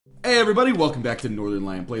Hey everybody, welcome back to Northern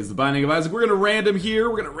Lion Plays The Binding of Isaac. We're gonna random here,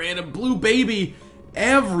 we're gonna random Blue Baby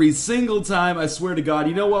every single time, I swear to God.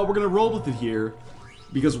 You know what, we're gonna roll with it here.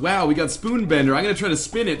 Because wow, we got Spoonbender. I'm gonna try to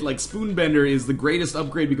spin it like Spoonbender is the greatest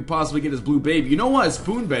upgrade we could possibly get as Blue Baby. You know why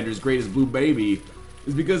Spoonbender's great as Blue Baby?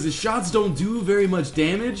 Is because his shots don't do very much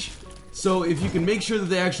damage. So if you can make sure that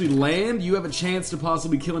they actually land, you have a chance to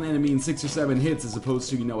possibly kill an enemy in 6 or 7 hits as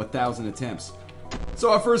opposed to, 1,000 attempts.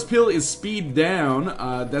 So our first pill is speed down.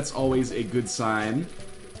 That's always a good sign.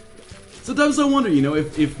 Sometimes I wonder,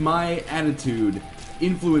 if my attitude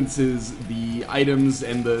influences the items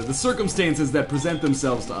and the circumstances that present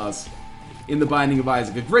themselves to us in The Binding of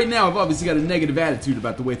Isaac. Like right now, I've obviously got a negative attitude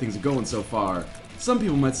about the way things are going so far. Some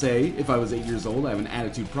people might say, if I was 8 years old, I have an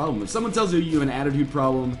attitude problem. If someone tells you you have an attitude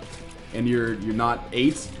problem and you're not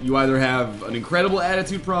 8, you either have an incredible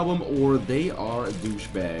attitude problem or they are a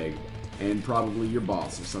douchebag. And probably your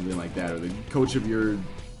boss or something like that, or the coach of your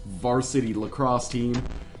varsity lacrosse team.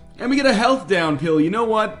 And we get a health down pill. You know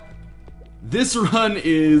what? This run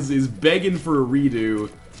is begging for a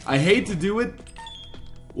redo. I hate to do it.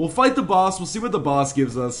 We'll fight the boss. We'll see what the boss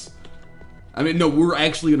gives us. I mean, no, we're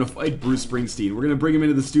actually going to fight Bruce Springsteen. We're going to bring him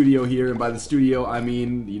into the studio here. And by the studio, I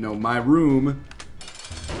mean, my room.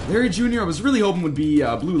 Larry Jr. I was really hoping would be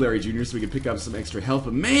Blue Larry Jr. so we could pick up some extra health,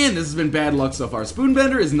 but man, this has been bad luck so far.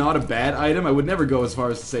 Spoonbender is not a bad item. I would never go as far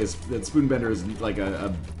as to say that Spoonbender is like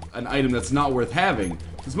an item that's not worth having,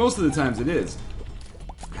 because most of the times it is.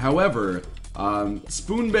 However,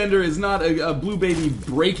 Spoonbender is not a Blue Baby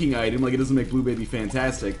breaking item, like it doesn't make Blue Baby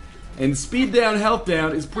fantastic. And speed down, health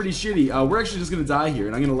down is pretty shitty. We're actually just going to die here,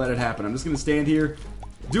 and I'm going to let it happen. I'm just going to stand here.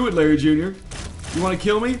 Do it, Larry Jr. You want to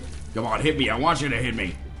kill me? Come on, hit me. I want you to hit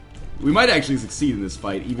me. We might actually succeed in this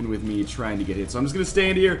fight, even with me trying to get hit. So I'm just going to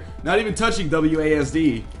stand here, not even touching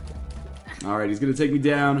WASD. Alright, he's going to take me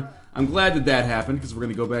down. I'm glad that that happened, because we're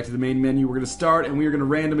going to go back to the main menu. We're going to start, and we are going to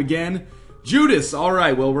random again. Judas!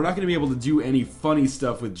 Alright, well, we're not going to be able to do any funny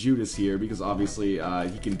stuff with Judas here, because obviously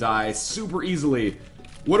he can die super easily.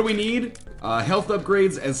 What do we need? Health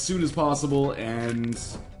upgrades as soon as possible, and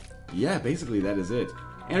yeah, basically that is it.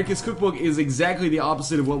 Anarchist Cookbook is exactly the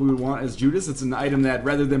opposite of what we would want as Judas. It's an item that,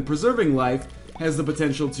 rather than preserving life, has the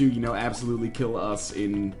potential to, absolutely kill us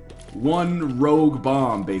in one rogue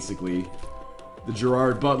bomb, basically. The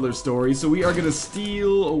Gerard Butler story. So we are going to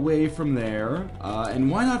steal away from there. And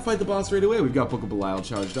why not fight the boss right away? We've got Book of Belial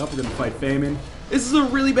charged up. We're going to fight Famine. This is a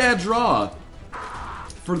really bad draw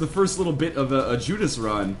for the first little bit of a Judas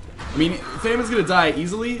run. I mean, Famine's gonna die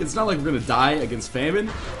easily. It's not like we're gonna die against Famine.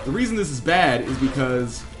 The reason this is bad is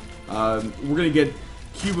because we're gonna get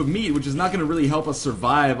Cube of Meat, which is not gonna really help us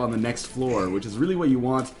survive on the next floor, which is really what you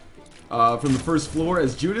want from the first floor.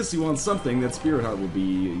 As Judas, you want something that Spirit Heart will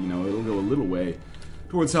be, it'll go a little way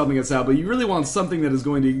towards helping us out, but you really want something that is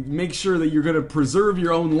going to make sure that you're gonna preserve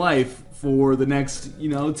your own life for the next,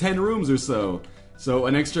 10 rooms or so. So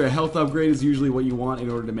an extra health upgrade is usually what you want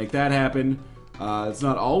in order to make that happen. It's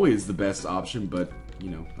not always the best option, but,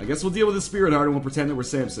 I guess we'll deal with the Spirit Heart and we'll pretend that we're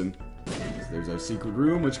Samson. So there's our secret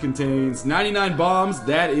room, which contains 99 bombs.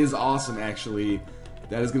 That is awesome, actually.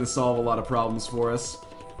 That is going to solve a lot of problems for us.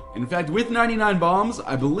 In fact, with 99 bombs,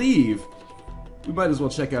 I believe we might as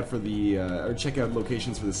well check out for the, or check out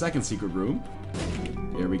locations for the second secret room.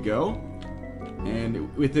 There we go.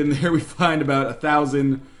 And within there we find about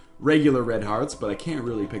 1,000 regular red hearts, but I can't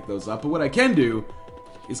really pick those up. But what I can do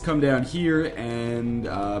is come down here and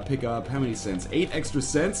pick up, how many cents? 8 extra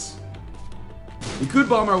cents. We could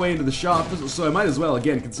bomb our way into the shop, so I might as well,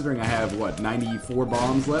 again, considering I have, 94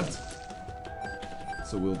 bombs left.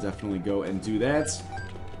 So we'll definitely go and do that.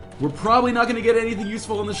 We're probably not going to get anything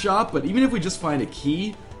useful in the shop, but even if we just find a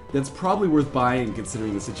key, that's probably worth buying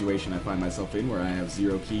considering the situation I find myself in, where I have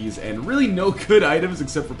 0 keys and really no good items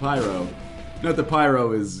except for Pyro. Not that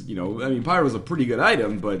Pyro is, Pyro's a pretty good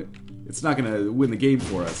item, but it's not going to win the game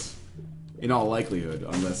for us, in all likelihood,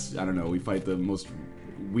 unless, I don't know, we fight the most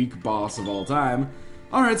weak boss of all time.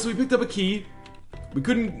 Alright, so we picked up a key. We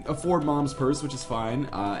couldn't afford Mom's purse, which is fine,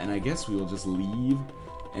 and I guess we will just leave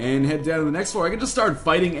and head down to the next floor. I could just start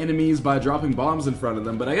fighting enemies by dropping bombs in front of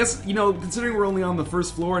them, but I guess, considering we're only on the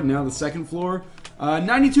first floor and now the second floor,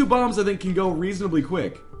 92 bombs I think can go reasonably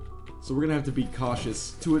quick. So we're gonna have to be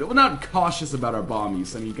cautious to it. Well, not cautious about our bomb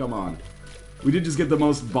use. I mean, come on. We did just get the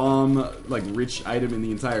most bomb, rich item in the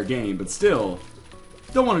entire game, but still,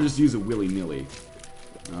 don't want to just use it willy-nilly.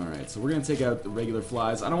 Alright, so we're gonna take out the regular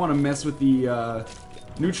flies. I don't want to mess with the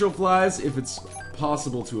neutral flies if it's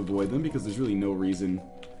possible to avoid them, because there's really no reason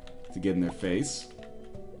to get in their face.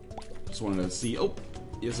 Just wanted to see. Oh,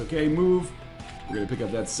 yes, okay, move. We're gonna pick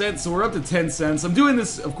up that cent, so we're up to 10 cents. I'm doing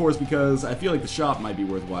this, of course, because I feel like the shop might be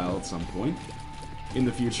worthwhile at some point in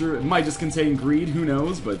the future. It might just contain greed, who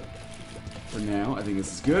knows, but for now, I think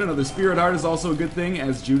this is good. Another Spirit Heart is also a good thing,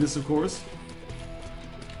 as Judas, of course.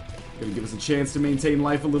 Gonna give us a chance to maintain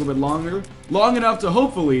life a little bit longer. Long enough to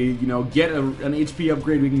hopefully, you know, get an HP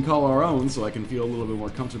upgrade we can call our own, so I can feel a little bit more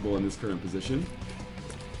comfortable in this current position.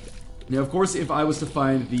 Now, of course, if I was to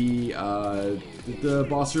find the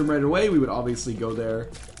boss room right away, we would obviously go there,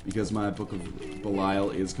 because my Book of Belial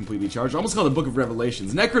is completely charged. I almost call it Book of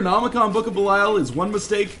Revelations. Necronomicon Book of Belial is one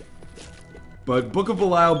mistake, but Book of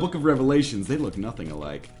Belial, Book of Revelations, they look nothing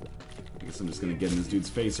alike. I guess I'm just gonna get in this dude's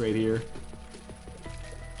face right here.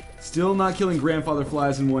 Still not killing grandfather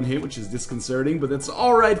flies in one hit, which is disconcerting, but that's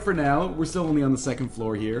alright for now. We're still only on the second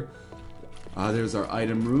floor here. There's our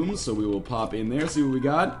item room, so we will pop in there, see what we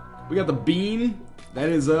got. We got the bean. That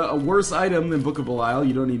is a worse item than Book of Belial.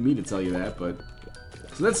 You don't need me to tell you that, but...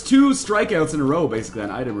 So that's 2 strikeouts in a row, basically,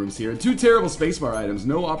 on item rooms here. And 2 terrible spacebar items.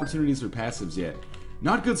 No opportunities for passives yet.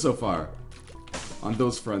 Not good so far on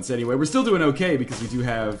those fronts. Anyway, we're still doing okay because we do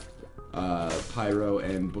have Pyro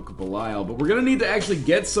and Book of Belial. But we're going to need to actually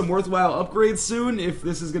get some worthwhile upgrades soon if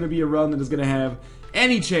this is going to be a run that is going to have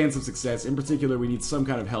any chance of success. In particular, we need some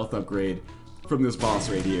kind of health upgrade from this boss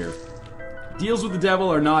right here. Deals with the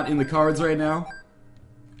devil are not in the cards right now.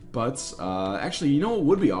 But, actually, you know what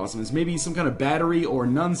would be awesome is maybe some kind of battery or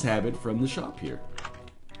nun's habit from the shop here.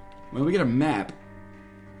 Well, we get a map.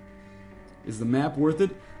 Is the map worth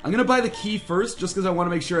it? I'm gonna buy the key first, just because I want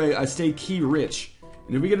to make sure I stay key rich.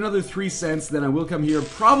 And if we get another 3 cents, then I will come here,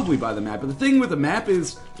 probably buy the map. But the thing with the map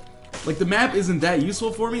is, like, the map isn't that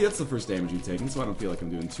useful for me. That's the first damage we've taken, so I don't feel like I'm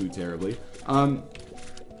doing too terribly.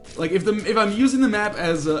 Like, if I'm using the map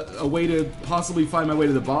as a way to possibly find my way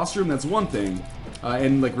to the boss room, that's one thing.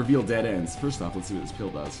 And, like, reveal dead ends. First off, let's see what this pill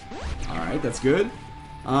does. Alright, that's good.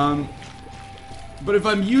 But if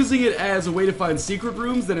I'm using it as a way to find secret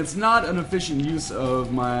rooms, then it's not an efficient use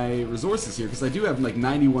of my resources here, because I do have, like,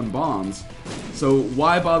 91 bombs. So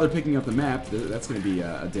why bother picking up the map? That's going to be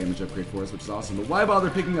a damage upgrade for us, which is awesome. But why bother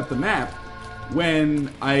picking up the map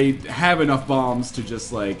when I have enough bombs to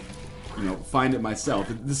just, like, you know, find it myself?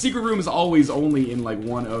 The secret room is always only in, like,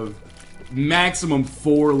 one of maximum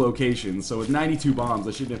 4 locations, so with 92 bombs,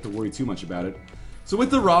 I shouldn't have to worry too much about it. So with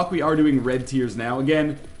the rock, we are doing red tiers now.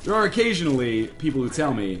 Again, there are occasionally people who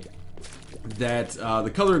tell me that the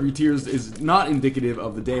color of your tiers is not indicative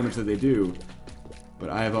of the damage that they do, but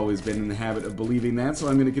I have always been in the habit of believing that, so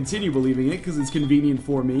I'm going to continue believing it because it's convenient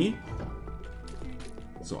for me.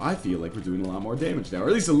 So I feel like we're doing a lot more damage now, or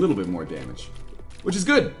at least a little bit more damage, which is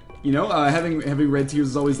good. You know, having red tiers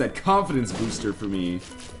is always that confidence booster for me.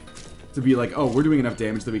 To be like, oh, we're doing enough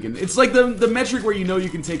damage that we can... It's like the metric where you know you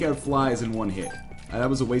can take out flies in one hit. That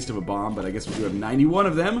was a waste of a bomb, but I guess we do have 91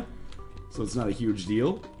 of them, so it's not a huge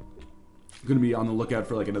deal. I'm going to be on the lookout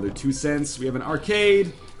for like another 2 cents. We have an arcade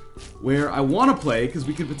where I want to play, because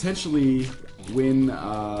we could potentially win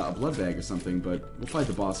a blood bag or something, but we'll fight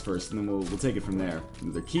the boss first, and then we'll take it from there.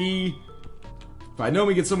 Another key. If I know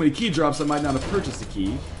we get so many key drops, I might not have purchased a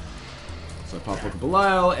key. So I pop Book of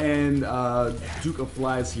Belial, and Duke of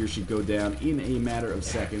Flies here should go down in a matter of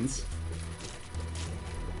seconds.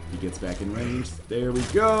 He gets back in range. There we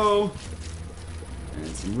go. And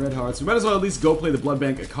some red hearts. We might as well at least go play the blood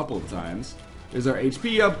bank a couple of times. There's our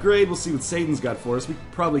HP upgrade. We'll see what Satan's got for us. We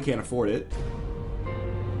probably can't afford it.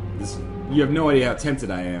 You have no idea how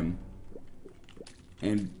tempted I am.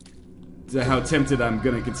 And how tempted I'm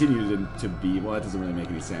going to continue to be. Well, that doesn't really make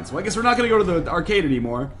any sense. Well, I guess we're not going to go to the arcade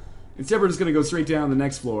anymore. Instead, we're just going to go straight down the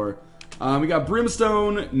next floor. We got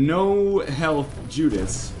Brimstone, no health,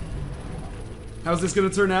 Judas. How's this going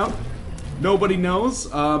to turn out? Nobody knows.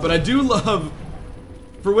 But I do love,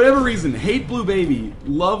 for whatever reason, hate Blue Baby.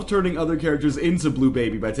 Love turning other characters into Blue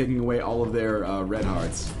Baby by taking away all of their red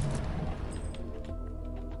hearts.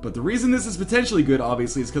 But the reason this is potentially good,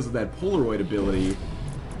 obviously, is because of that Polaroid ability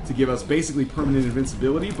to give us basically permanent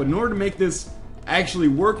invincibility. But in order to make this actually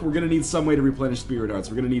work, we're going to need some way to replenish Spirit Hearts.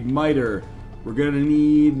 We're going to need Miter. We're going to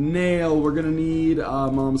need Nail. We're going to need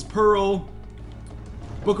Mom's Pearl.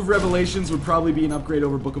 Book of Revelations would probably be an upgrade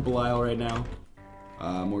over Book of Belial right now.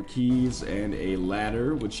 More keys and a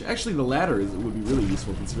ladder, which actually the ladder would be really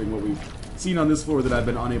useful considering what we've seen on this floor that I've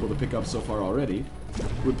been unable to pick up so far already.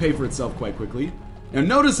 It would pay for itself quite quickly. Now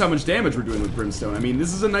notice how much damage we're doing with Brimstone. I mean,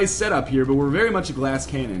 this is a nice setup here, but we're very much a glass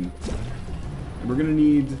cannon. And we're going to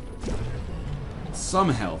need some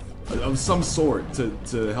health of some sort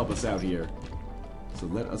to help us out here. So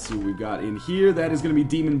let us see what we've got in here. That is going to be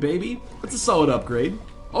Demon Baby. That's a solid upgrade.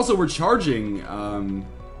 Also, we're charging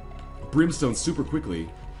Brimstone super quickly.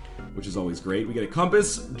 which is always great. We get a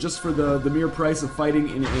compass just for the mere price of fighting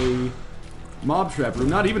in a mob trap room.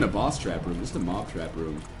 Not even a boss trap room, just a mob trap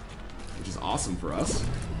room, which is awesome for us.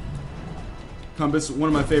 Compass, one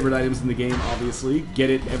of my favorite items in the game, obviously. Get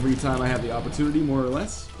it every time I have the opportunity, more or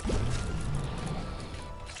less.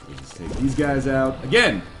 We'll just take these guys out.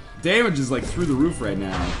 Again, damage is like through the roof right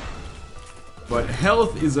now. But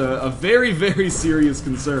health is a very, very serious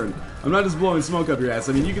concern. I'm not just blowing smoke up your ass.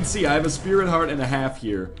 I mean, you can see I have a spirit heart and a half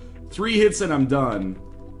here. 3 hits and I'm done.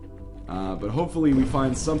 But hopefully we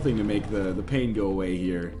find something to make the pain go away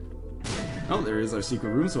here. Oh, there is our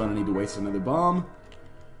secret room, so I don't need to waste another bomb.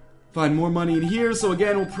 Find more money in here, so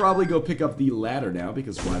again, we'll probably go pick up the ladder now,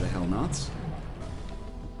 because why the hell not?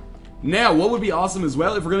 Now, what would be awesome as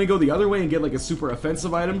well, if we're going to go the other way and get like a super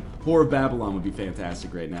offensive item, Whore of Babylon would be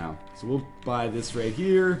fantastic right now. So we'll buy this right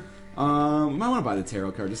here. Might want to buy the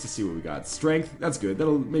tarot card just to see what we got. Strength, that's good.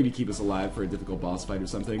 That'll maybe keep us alive for a difficult boss fight or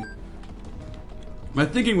something. My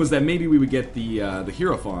thinking was that maybe we would get the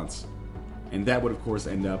Hierophants. And that would, of course,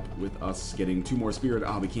 end up with us getting 2 more spirit...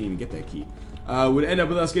 Oh, we can't even get that key. Would end up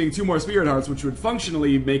with us getting 2 more spirit hearts, which would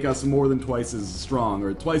functionally make us more than twice as strong,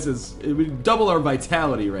 or twice as... It would double our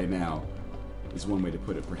vitality right now, is one way to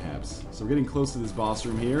put it, perhaps. So we're getting close to this boss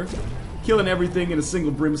room here. Killing everything in a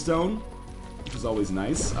single brimstone, which is always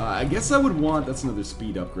nice. I guess I would want... That's another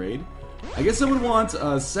speed upgrade. I guess I would want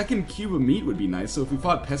a second cube of meat would be nice, so if we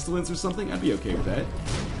fought Pestilence or something, I'd be okay with that.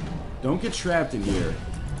 Don't get trapped in here.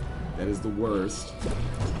 That is the worst.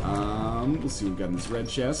 We'll see what we've got in this red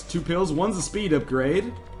chest. 2 pills. 1's a speed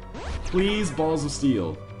upgrade. Please, balls of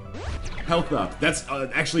steel. Health up. That's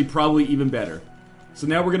actually probably even better. So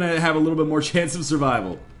now we're gonna have a little bit more chance of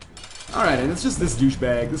survival. Alright, and it's just this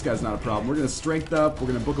douchebag. This guy's not a problem. We're gonna strength up. We're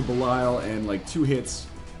gonna book a Belial, and like 2 hits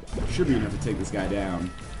should be enough to take this guy down.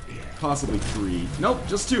 Possibly 3. Nope,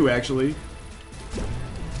 just 2 actually.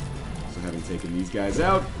 So having taken these guys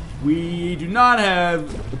out, we do not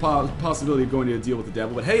have the possibility of going to deal with the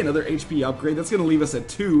devil, but hey, another HP upgrade. That's going to leave us at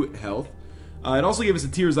 2 health. It also gave us a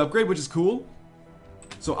Tears upgrade, which is cool.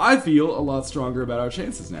 So I feel a lot stronger about our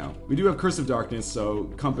chances now. We do have Curse of Darkness, so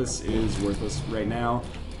Compass is worthless right now.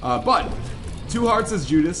 But 2 hearts as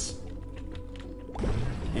Judas.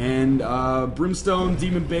 And Brimstone,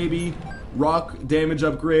 Demon Baby, Rock damage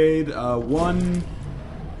upgrade, 1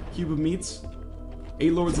 cube of meats.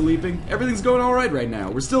 8 Lords of Leaping. Everything's going alright right now.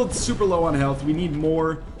 We're still super low on health. We need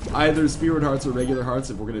more either Spirit Hearts or regular hearts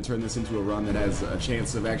if we're going to turn this into a run that has a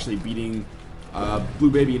chance of actually beating Blue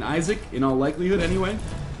Baby and Isaac, in all likelihood anyway.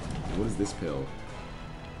 Now, what is this pill?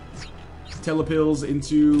 Telepills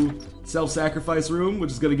into Self-Sacrifice Room, which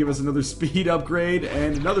is going to give us another speed upgrade,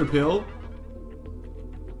 and another pill,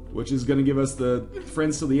 which is going to give us the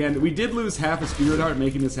Friends Till the End. We did lose half a Spirit Heart,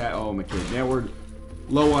 making this oh my kid. Now we're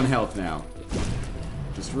low on health now.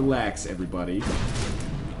 Just relax, everybody.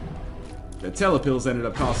 The telepills ended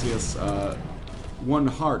up costing us 1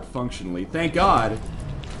 heart, functionally. Thank God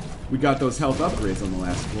we got those health upgrades on the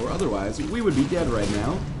last floor. Otherwise, we would be dead right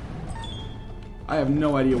now. I have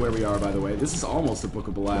no idea where we are, by the way. This is almost a Book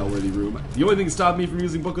of Belial-worthy room. The only thing that stopped me from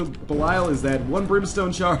using Book of Belial is that 1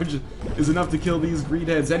 Brimstone charge is enough to kill these greed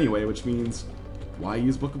heads anyway, which means, why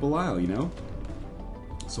use Book of Belial, you know?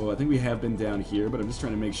 So I think we have been down here, but I'm just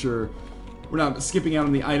trying to make sure we're not skipping out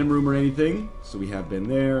on the item room or anything. So we have been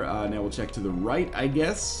there. Now we'll check to the right, I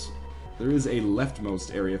guess. There is a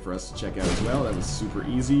leftmost area for us to check out as well. That was super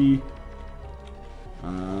easy.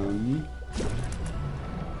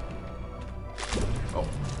 Oh,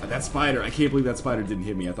 that spider. I can't believe that spider didn't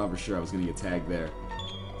hit me. I thought for sure I was going to get tagged there.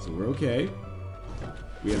 So we're okay.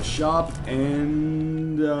 We have shop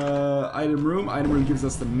and item room. Item room gives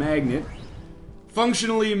us the magnet,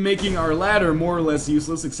 functionally making our ladder more or less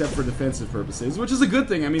useless except for defensive purposes, which is a good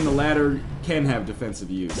thing. I mean, the ladder can have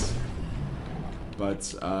defensive use.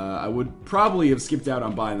 But I would probably have skipped out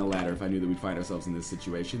on buying the ladder if I knew that we'd find ourselves in this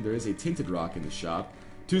situation. There is a tinted rock in the shop.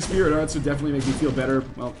 2 spirit hearts would definitely make me feel better.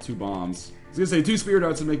 Well, 2 bombs. I was going to say 2 spirit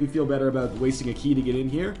hearts would make me feel better about wasting a key to get in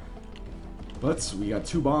here. But we got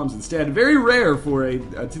 2 bombs instead. Very rare for a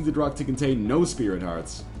tinted rock to contain no spirit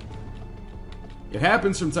hearts. It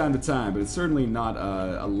happens from time to time, but it's certainly not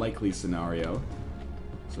a likely scenario.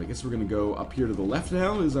 So I guess we're going to go up here to the left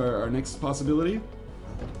now is our next possibility.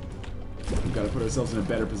 We've got to put ourselves in a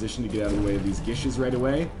better position to get out of the way of these gishes right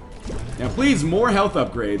away. Now please, more health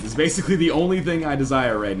upgrades is basically the only thing I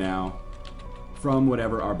desire right now from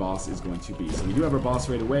whatever our boss is going to be. So we do have our boss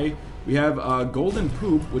right away. We have Golden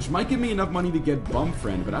Poop, which might give me enough money to get Bum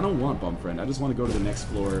Friend, but I don't want Bum Friend. I just want to go to the next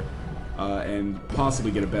floor and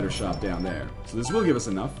possibly get a better shop down there. So this will give us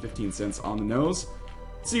enough, 15 cents on the nose.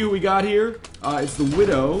 Let's see who we got here. It's the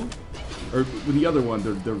Widow, Or the other one,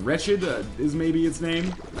 the Wretched is maybe its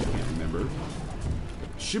name. I can't remember.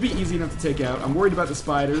 Should be easy enough to take out. I'm worried about the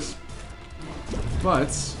spiders.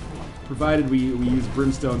 But, provided we use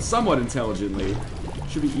Brimstone somewhat intelligently,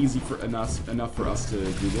 should be easy for enough for us to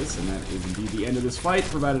do this. And that is indeed the end of this fight,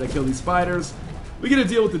 provided I kill these spiders. We get to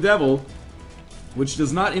deal with the devil, which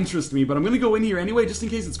does not interest me, but I'm going to go in here anyway, just in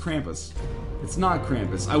case it's Krampus. It's not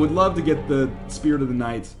Krampus. I would love to get the Spirit of the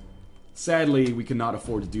Night. Sadly, we cannot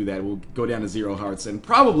afford to do that. We'll go down to 0 hearts, and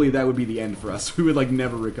probably that would be the end for us. We would, like,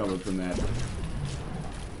 never recover from that.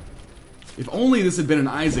 If only this had been an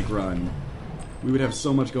Isaac run, we would have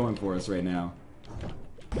so much going for us right now.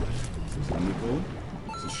 There's a nickel.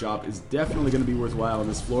 So shop is definitely going to be worthwhile on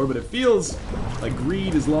this floor, but it feels like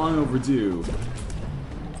greed is long overdue.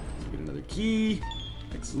 Get another key.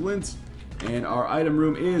 Excellent. And our item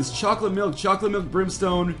room is chocolate milk. Chocolate milk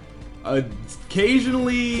brimstone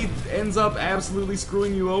occasionally ends up absolutely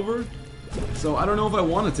screwing you over. So I don't know if I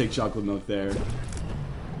want to take chocolate milk there.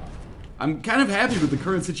 I'm kind of happy with the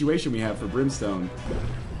current situation we have for brimstone.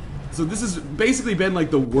 So this has basically been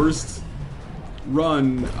like the worst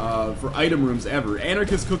run for item rooms ever.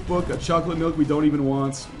 Anarchist cookbook, a chocolate milk we don't even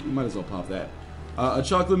want. We might as well pop that. A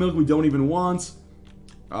chocolate milk we don't even want.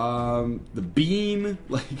 The bean,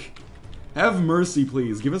 like, have mercy,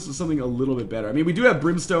 please. Give us something a little bit better. I mean, we do have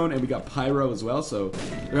brimstone and we got pyro as well, so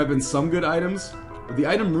there have been some good items. But the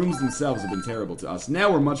item rooms themselves have been terrible to us. Now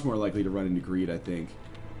we're much more likely to run into greed, I think.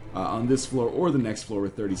 On this floor or the next floor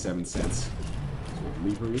with 37 cents. So we have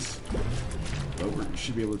leapers. But we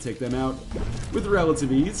should be able to take them out with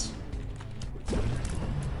relative ease.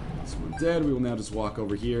 This one dead. We will now just walk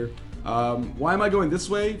over here. Why am I going this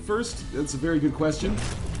way first? That's a very good question.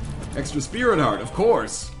 Extra spirit heart, of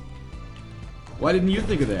course. Why didn't you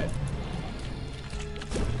think of that?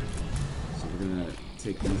 So we're gonna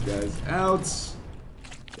take these guys out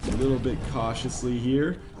a little bit cautiously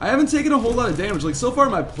here. I haven't taken a whole lot of damage. Like, so far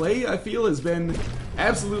my play, I feel, has been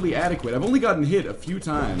absolutely adequate. I've only gotten hit a few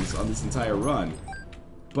times on this entire run.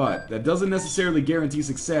 But that doesn't necessarily guarantee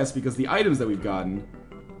success because the items that we've gotten,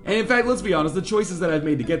 and in fact, let's be honest, the choices that I've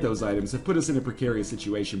made to get those items have put us in a precarious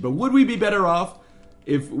situation. But would we be better off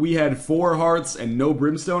if we had 4 hearts and no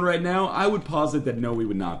brimstone right now? I would posit that no, we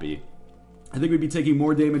would not be. I think we'd be taking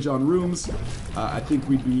more damage on rooms. I think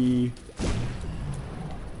we'd be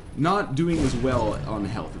not doing as well on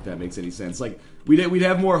health, if that makes any sense. Like, we'd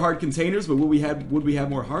have more heart containers, but would we have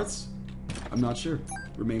more hearts? I'm not sure.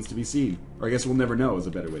 Remains to be seen. Or I guess we'll never know is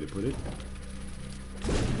a better way to put it.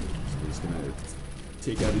 So we're just gonna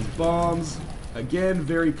take out these bombs. Again,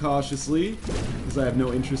 very cautiously, because I have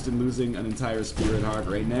no interest in losing an entire spirit heart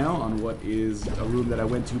right now on what is a room that I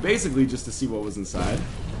went to basically just to see what was inside.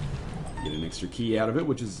 Get an extra key out of it,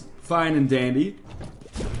 which is fine and dandy.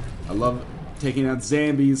 I love taking out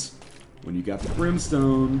zombies when you got the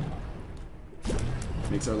brimstone.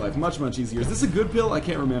 Makes our life much, much easier. Is this a good pill? I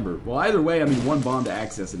can't remember. Well, either way, I mean, 1 bomb to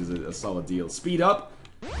access it is a solid deal. Speed up.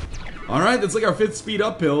 Alright, that's like our 5th speed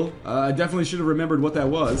up pill. I definitely should have remembered what that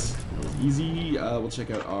was. That was easy. We'll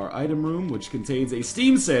check out our item room, which contains a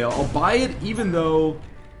Steam sale. I'll buy it even though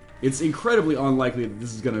it's incredibly unlikely that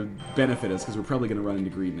this is going to benefit us because we're probably going to run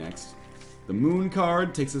into greed next. The moon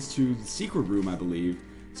card takes us to the secret room, I believe.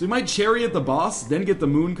 So we might chariot the boss, then get the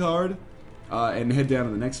moon card, and head down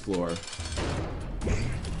to the next floor.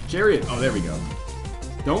 Chariot! Oh, there we go.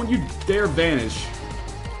 Don't you dare vanish.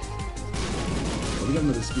 Well, we got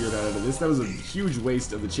another spirit out of this. That was a huge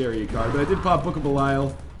waste of the chariot card, but I did pop Book of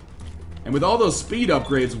Belial. And with all those speed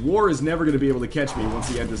upgrades, War is never going to be able to catch me once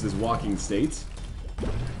he enters this walking state.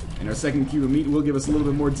 And our second cube of meat will give us a little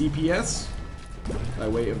bit more DPS, by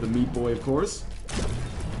way of the meat boy, of course.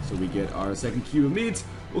 So we get our second cube of meat.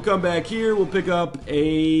 We'll come back here. We'll pick up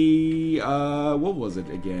a, what was it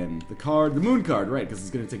again? The card, the moon card, right? Because it's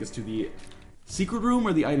going to take us to the secret room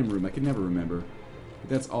or the item room. I can never remember. But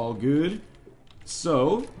that's all good.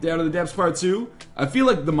 So, down to the depths part 2. I feel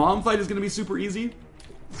like the mom fight is going to be super easy.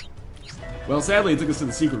 Well, sadly, it took us to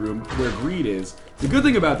the secret room where greed is. The good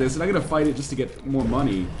thing about this, and I'm going to fight it just to get more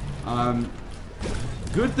money.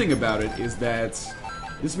 Good thing about it is that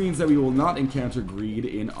this means that we will not encounter greed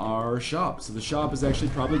in our shop. So the shop is actually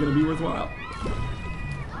probably going to be worthwhile.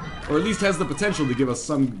 Or at least has the potential to give us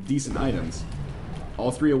some decent items.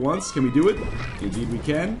 All 3 at once. Can we do it? Indeed we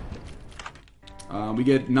can. We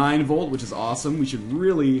get 9 volt, which is awesome. We should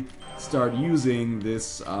really start using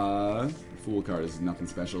this... Fool card is nothing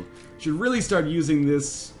special. Should really start using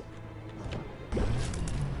this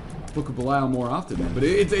Book of Belial more often, man. But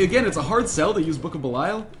again, it's a hard sell to use Book of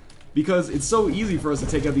Belial because it's so easy for us to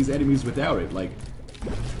take out these enemies without it. Like,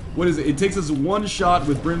 what is it? It takes us 1 shot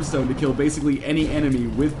with Brimstone to kill basically any enemy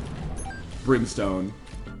with brimstone.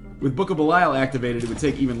 With Book of Belial activated, it would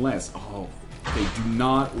take even less. Oh, okay, do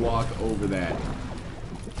not walk over that.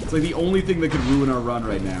 It's like the only thing that could ruin our run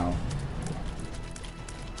right now.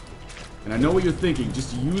 And I know what you're thinking.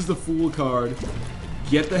 Just use the Fool card.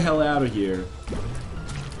 Get the hell out of here.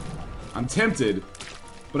 I'm tempted,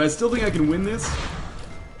 but I still think I can win this.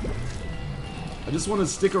 I just want to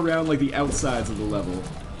stick around like the outsides of the level.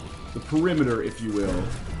 The perimeter, if you will.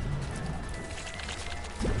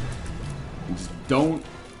 And just don't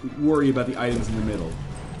worry about the items in the middle.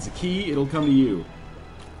 It's a key, it'll come to you.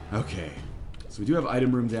 Okay. So we do have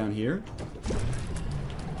item room down here.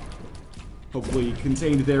 Hopefully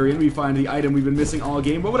contained therein we find the item we've been missing all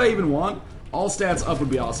game. What would I even want? All stats up would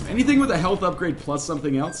be awesome. Anything with a health upgrade plus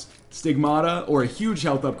something else. Stigmata, or a huge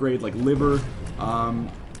health upgrade like Liver.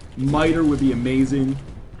 Miter would be amazing.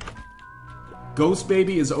 Ghost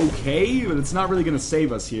Baby is okay, but it's not really going to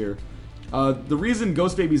save us here. The reason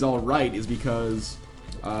Ghost Baby's alright is because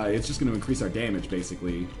it's just going to increase our damage,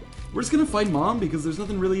 basically. We're just going to fight Mom because there's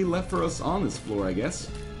nothing really left for us on this floor, I guess.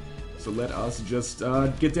 So let us just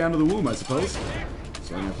get down to the womb, I suppose.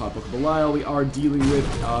 So I'm going to pop Book of Belial. We are dealing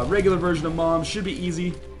with a regular version of Mom. Should be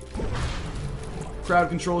easy. Crowd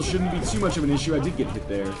control shouldn't be too much of an issue. I did get hit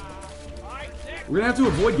there. We're going to have to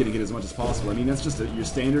avoid getting hit as much as possible. I mean, that's just your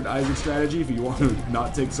standard Isaac strategy if you want to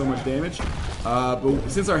not take so much damage. But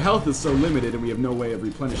since our health is so limited and we have no way of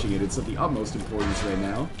replenishing it, it's of the utmost importance right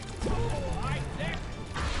now.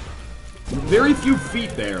 Very few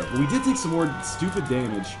feet there, but we did take some more stupid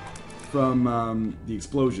damage from the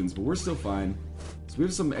explosions, but we're still fine. So we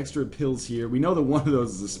have some extra pills here. We know that one of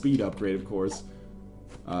those is a speed upgrade, of course.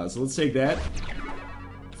 So let's take that.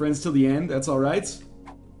 Friends till the end, that's alright.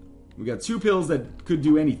 We got 2 pills that could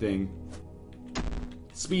do anything.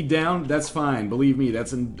 Speed down, that's fine. Believe me,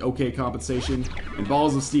 that's an okay compensation. And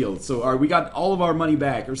balls of steel. So we got all of our money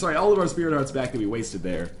back. Or sorry, all of our spirit hearts back that we wasted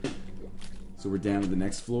there. So we're down to the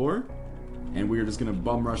next floor. And we're just gonna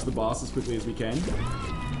bum rush the boss as quickly as we can.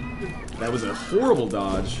 That was a horrible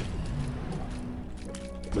dodge.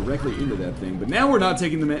 Directly into that thing. But now we're not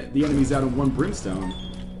taking the enemies out in one brimstone.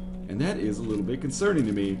 And that is a little bit concerning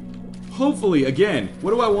to me. Hopefully, again,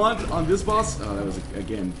 what do I want on this boss? Oh, that was,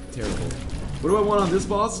 again, terrible. What do I want on this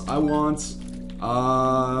boss? I want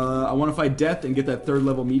to fight Death and get that 3rd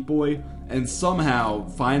level Meat Boy. And somehow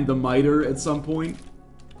find the Miter at some point.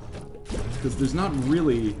 Because there's not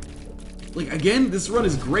really... Like, again, this run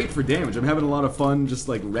is great for damage. I'm having a lot of fun just,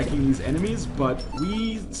 like, wrecking these enemies. But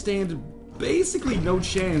we stand basically no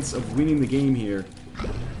chance of winning the game here.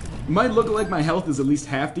 It might look like my health is at least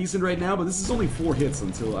half decent right now, but this is only 4 hits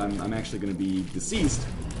until I'm actually going to be deceased.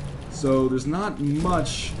 So there's not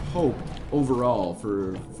much hope overall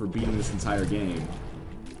for beating this entire game.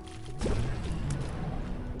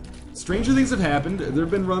 Stranger things have happened. There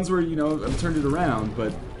have been runs where, you know, I've turned it around,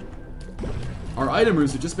 but our item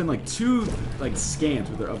rooms have just been like too scant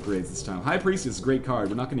with their upgrades this time. High Priestess is a great card.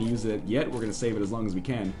 We're not going to use it yet. We're going to save it as long as we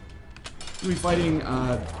can. We'll be fighting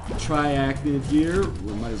Triachnid here.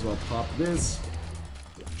 We might as well pop this.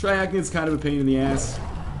 Triachnid's kind of a pain in the ass.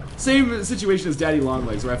 Same situation as Daddy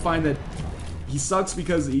Longlegs, where I find that he sucks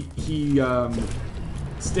because he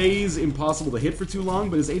stays impossible to hit for too long,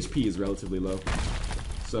 but his HP is relatively low.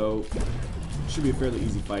 So, should be a fairly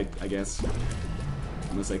easy fight, I guess.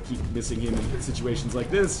 Unless I keep missing him in situations like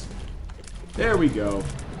this. There we go.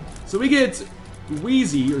 So we get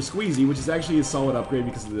Wheezy, or Squeezy, which is actually a solid upgrade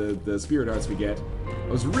because of the Spirit Hearts we get.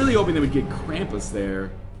 I was really hoping that we'd get Krampus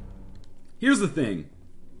there. Here's the thing.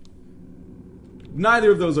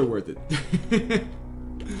 Neither of those are worth it.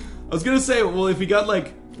 I was gonna say, well, if we got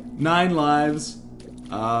like 9 lives,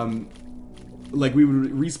 like we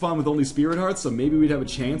would respawn with only Spirit Hearts, so maybe we'd have a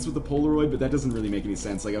chance with the Polaroid, but that doesn't really make any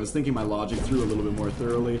sense. Like, I was thinking my logic through a little bit more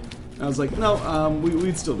thoroughly. And I was like, no,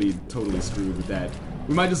 we'd still be totally screwed with that.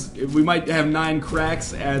 We might have 9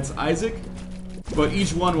 cracks at Isaac, but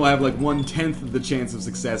each one will have like 1/10 of the chance of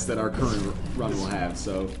success that our current run will have,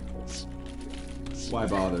 so why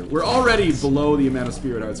bother? We're already below the amount of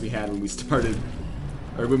Spirit Hearts we had when we started,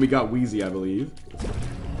 or when we got Wheezy, I believe.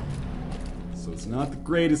 So it's not the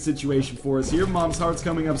greatest situation for us here. Mom's Heart's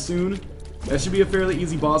coming up soon. That should be a fairly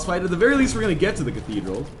easy boss fight. At the very least, we're going to get to the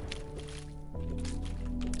Cathedral.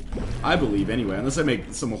 I believe, anyway, unless I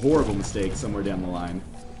make some horrible mistake somewhere down the line.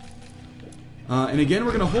 And again,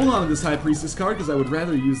 we're going to hold on to this High Priestess card, because I would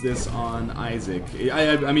rather use this on Isaac.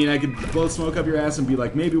 I mean, I could blow smoke up your ass and be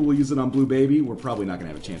like, maybe we'll use it on Blue Baby. We're probably not going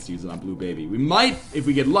to have a chance to use it on Blue Baby. We might, if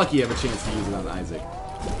we get lucky, have a chance to use it on Isaac.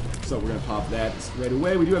 So we're going to pop that right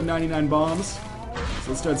away. We do have 99 bombs.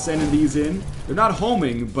 So let's start sending these in. They're not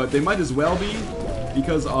homing, but they might as well be.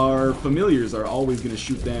 because our familiars are always going to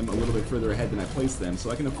shoot them a little bit further ahead than I place them, so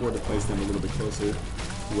I can afford to place them a little bit closer to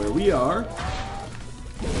where we are.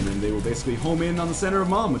 And then they will basically home in on the center of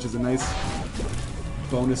Mom, which is a nice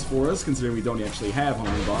bonus for us, considering we don't actually have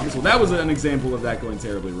homing bombs. Well, that was an example of that going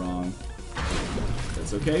terribly wrong.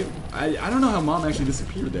 That's okay. I don't know how Mom actually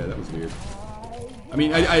disappeared there. That was weird. I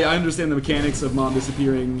mean, I understand the mechanics of Mom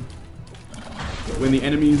disappearing when the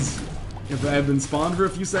enemies have been spawned for a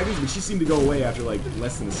few seconds, but she seemed to go away after, like,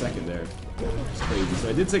 less than a second there. Which is crazy. So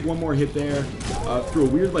I did take one more hit there through a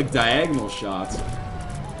weird, like, diagonal shot.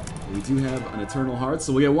 We do have an Eternal Heart,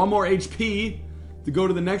 so we'll get one more HP to go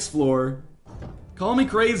to the next floor. Call me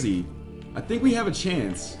crazy. I think we have a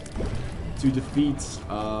chance to defeat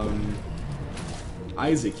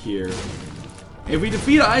Isaac here. If we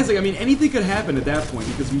defeat Isaac, I mean, anything could happen at that point,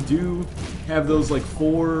 because we do have those, like,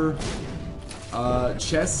 4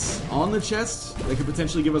 chests on the chest that could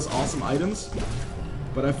potentially give us awesome items.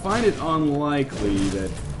 But I find it unlikely that...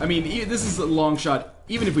 I mean, this is a long shot,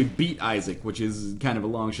 even if we beat Isaac, which is kind of a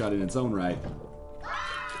long shot in its own right.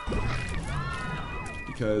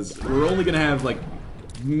 Because we're only going to have, like,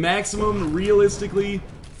 maximum, realistically,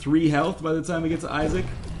 3 health by the time we get to Isaac.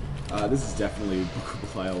 This is definitely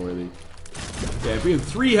Belial worthy. Yeah, if we have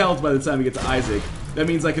 3 health by the time we get to Isaac, that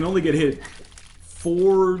means I can only get hit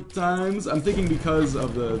 4 times. I'm thinking because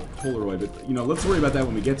of the Polaroid, but, you know, let's worry about that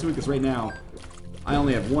when we get to it, because right now, I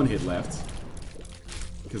only have 1 hit left.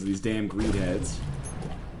 Because of these damn greed heads.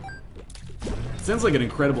 Sounds like an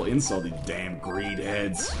incredible insult, these damn greed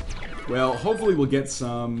heads. Well, hopefully we'll get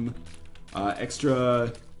some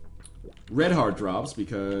extra red heart drops,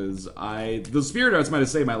 because those spirit arts might have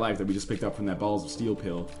saved my life that we just picked up from that Balls of Steel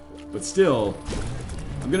pill. But still,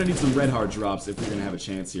 I'm gonna need some red heart drops if we're gonna have a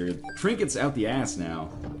chance here. Trinkets out the ass now.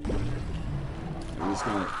 And we're just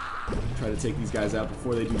gonna try to take these guys out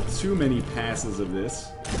before they do too many passes of this.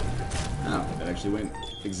 Oh, that actually went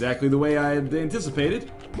exactly the way I had anticipated.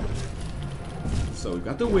 So we've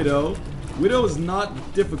got the Widow. Widow is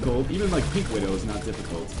not difficult. Even like Pink Widow is not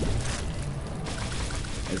difficult,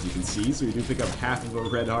 as you can see. So we do pick up half of a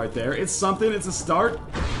red heart there. It's something. It's a start.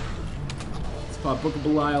 Let's pop Book of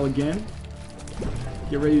Belial again.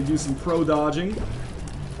 Get ready to do some pro dodging.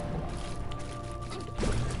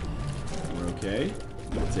 We're okay.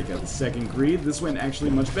 We'll take out the second greed. This went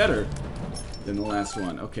actually much better than the last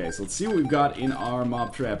one. Okay, so let's see what we've got in our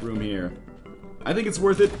mob trap room here. I think it's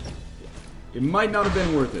worth it. It might not have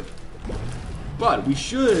been worth it. But we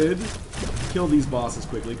should kill these bosses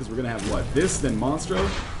quickly, because we're going to have what? This, then Monstro?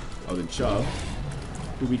 Oh, then Chubb.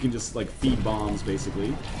 Who we can just, like, feed bombs,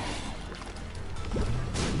 basically.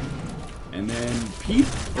 And then Peep?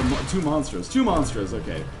 Or 2 Monstros. 2 Monstros,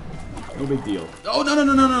 okay. No big deal. Oh, no, no,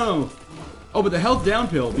 no, no, no! Oh, but the health down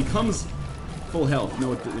pill becomes full health.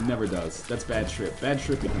 No, it never does. That's bad trip. Bad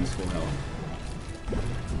trip becomes full health.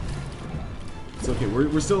 It's okay,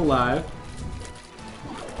 we're still alive.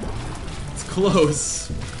 It's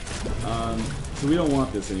close. So we don't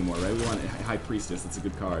want this anymore, right? We want High Priestess. That's a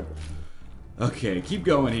good card. Okay, keep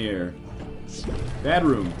going here. Bad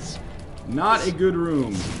room. Not a good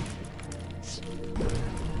room.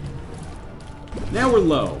 Now we're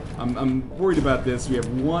low. I'm worried about this. We have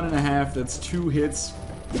 1.5. That's 2 hits.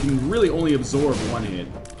 We can really only absorb 1 hit.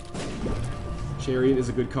 Chariot is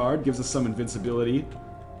a good card. Gives us some invincibility.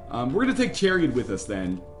 We're going to take Chariot with us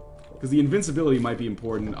then, because the invincibility might be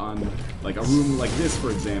important on like a room like this,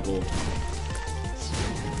 for example.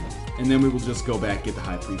 And then we will just go back and get the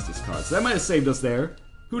High Priestess card. So that might have saved us there.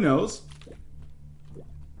 Who knows?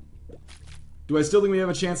 Do I still think we have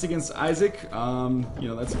a chance against Isaac? You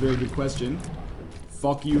know, that's a very good question.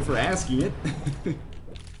 Fuck you for asking it.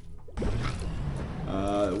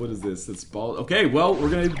 What is this? That's ball. Okay, well, we're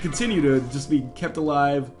gonna continue to just be kept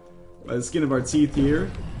alive by the skin of our teeth here.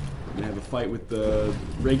 We're gonna have a fight with the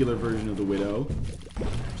regular version of the Widow,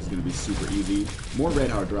 which is gonna be super easy. More red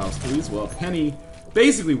heart drops, please. Well, Penny,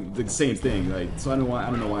 basically the same thing, right? So I don't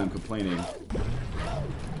know why I'm complaining.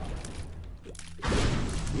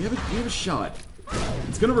 We have a shot.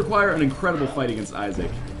 It's gonna require an incredible fight against Isaac.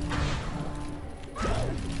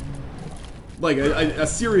 Like a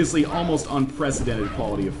seriously almost unprecedented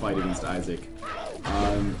quality of fight against Isaac.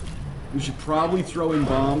 We should probably throw in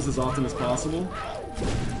bombs as often as possible,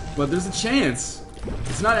 but there's a chance.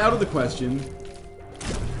 It's not out of the question.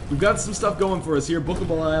 We've got some stuff going for us here. Book of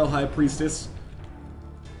Belial, High Priestess.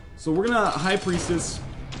 So we're gonna High Priestess,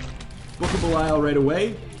 Book of Belial right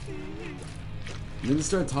away, and then just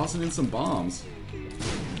start tossing in some bombs.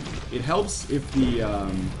 It helps if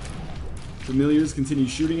the familiars continue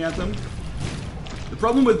shooting at them. The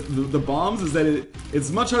problem with the bombs is that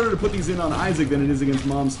it's much harder to put these in on Isaac than it is against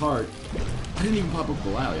Mom's Heart. I didn't even pop up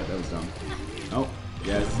Belial yet, that was dumb. Oh,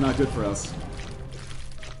 yeah, this is not good for us.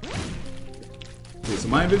 Okay, so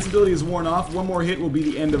my invincibility is worn off. One more hit will be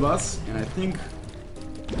the end of us, and I think,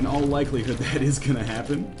 in all likelihood, that is gonna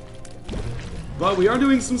happen. But we are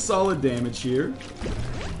doing some solid damage here.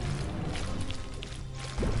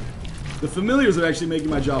 The familiars are actually making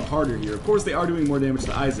my job harder here. Of course, they are doing more damage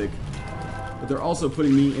to Isaac, but they're also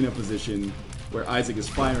putting me in a position where Isaac is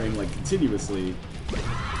firing, like, continuously.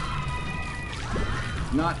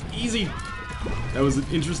 Not easy. That was an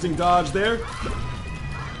interesting dodge there.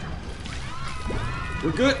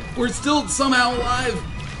 We're good. We're still somehow alive.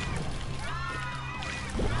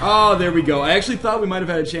 Oh, there we go. I actually thought we might have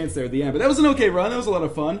had a chance there at the end, but that was an okay run. That was a lot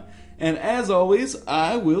of fun. And as always,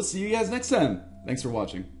 I will see you guys next time. Thanks for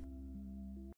watching.